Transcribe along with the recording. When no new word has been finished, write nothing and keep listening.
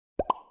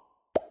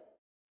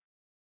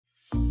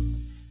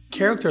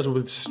Characters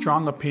with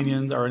strong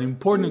opinions are an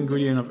important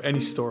ingredient of any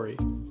story.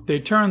 They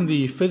turn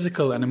the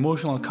physical and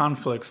emotional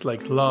conflicts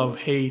like love,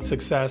 hate,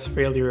 success,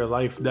 failure,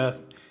 life, death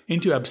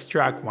into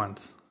abstract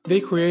ones.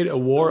 They create a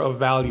war of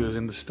values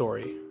in the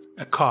story,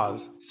 a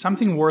cause,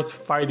 something worth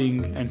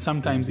fighting and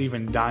sometimes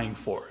even dying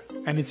for.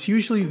 And it's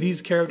usually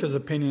these characters'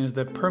 opinions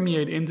that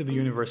permeate into the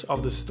universe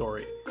of the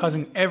story,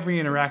 causing every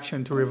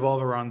interaction to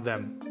revolve around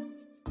them.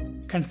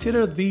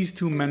 Consider these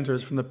two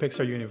mentors from the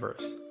Pixar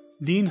universe,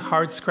 Dean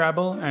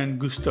Hardscrabble and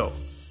Gusteau.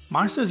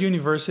 Monsters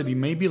University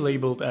may be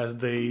labeled as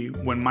the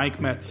When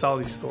Mike Met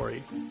Sully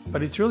story,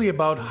 but it's really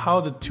about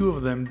how the two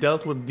of them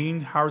dealt with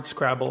Dean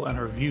Hardscrabble and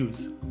her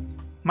views.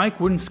 Mike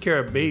wouldn't scare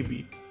a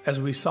baby,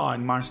 as we saw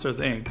in Monsters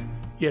Inc.,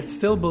 yet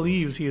still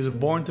believes he is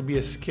born to be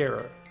a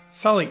scarer.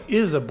 Sully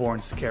is a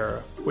born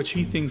scarer, which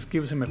he thinks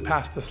gives him a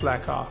pass to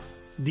slack off.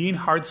 Dean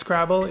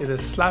Hardscrabble is a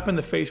slap in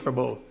the face for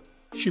both.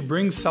 She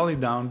brings Sully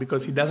down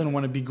because he doesn't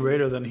want to be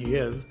greater than he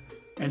is,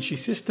 and she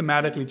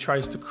systematically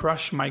tries to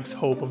crush Mike's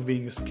hope of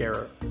being a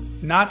scarer.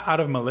 Not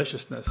out of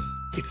maliciousness,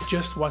 it's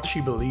just what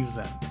she believes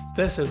in.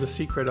 This is the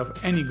secret of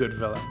any good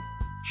villain.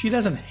 She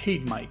doesn't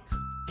hate Mike.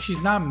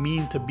 She's not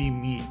mean to be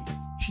mean.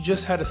 She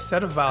just had a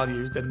set of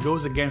values that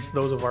goes against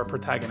those of our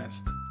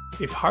protagonist.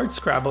 If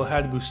Hardscrabble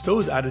had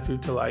Gusteau's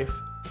attitude to life,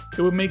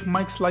 it would make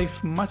Mike's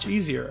life much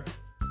easier,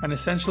 and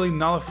essentially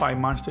nullify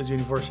Monsters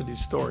University's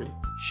story.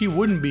 She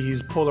wouldn't be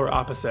his polar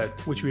opposite,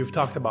 which we've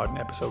talked about in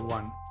episode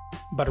 1.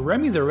 But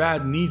Remy the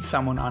Rat needs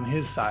someone on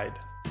his side.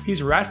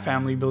 His rat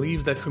family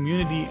believes that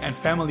community and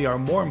family are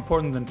more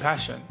important than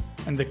passion,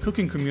 and the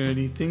cooking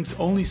community thinks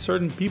only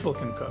certain people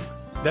can cook.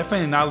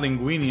 Definitely not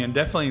Linguini and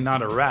definitely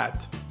not a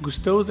rat.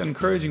 Gusteau's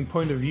encouraging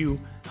point of view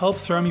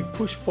helps Remy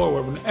push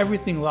forward when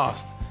everything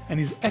lost, and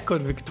is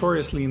echoed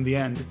victoriously in the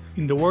end,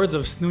 in the words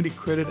of snooty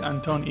critic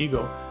Anton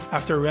Ego,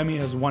 after Remy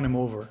has won him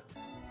over.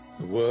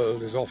 The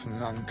world is often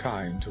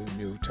unkind to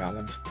new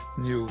talent,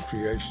 new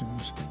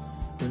creations.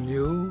 The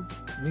new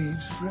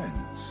needs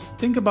friends.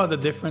 Think about the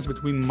difference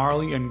between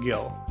Marley and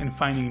Gil in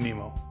Finding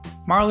Nemo.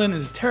 Marlin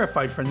is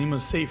terrified for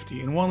Nemo's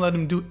safety and won't let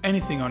him do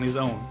anything on his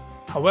own.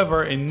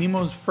 However, in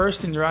Nemo's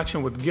first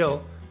interaction with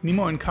Gil,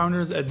 Nemo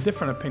encounters a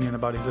different opinion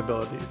about his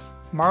abilities.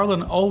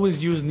 Marlin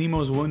always used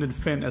Nemo's wounded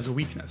fin as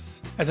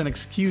weakness, as an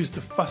excuse to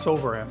fuss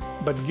over him,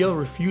 but Gil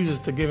refuses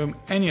to give him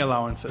any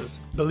allowances,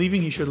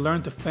 believing he should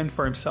learn to fend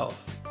for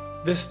himself.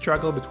 This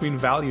struggle between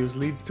values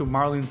leads to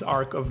Marlin's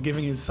arc of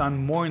giving his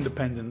son more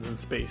independence and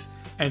space,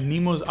 and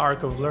Nemo's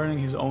arc of learning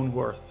his own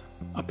worth.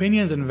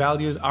 Opinions and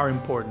values are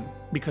important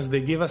because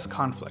they give us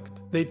conflict.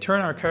 They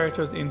turn our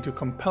characters into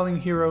compelling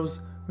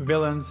heroes,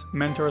 villains,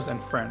 mentors,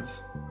 and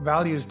friends.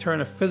 Values turn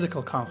a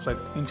physical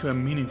conflict into a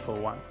meaningful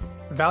one.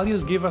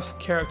 Values give us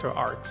character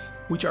arcs,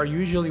 which are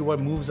usually what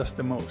moves us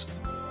the most.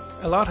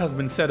 A lot has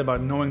been said about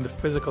knowing the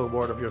physical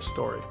world of your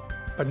story,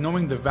 but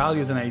knowing the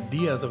values and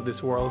ideas of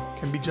this world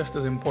can be just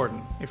as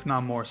important, if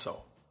not more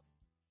so.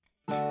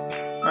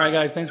 Alright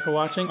guys, thanks for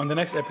watching. On the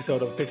next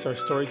episode of Pixar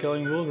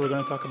Storytelling Rules, we're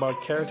going to talk about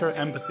character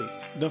empathy.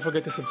 Don't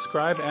forget to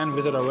subscribe and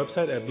visit our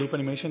website at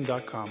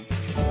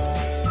bloopanimation.com.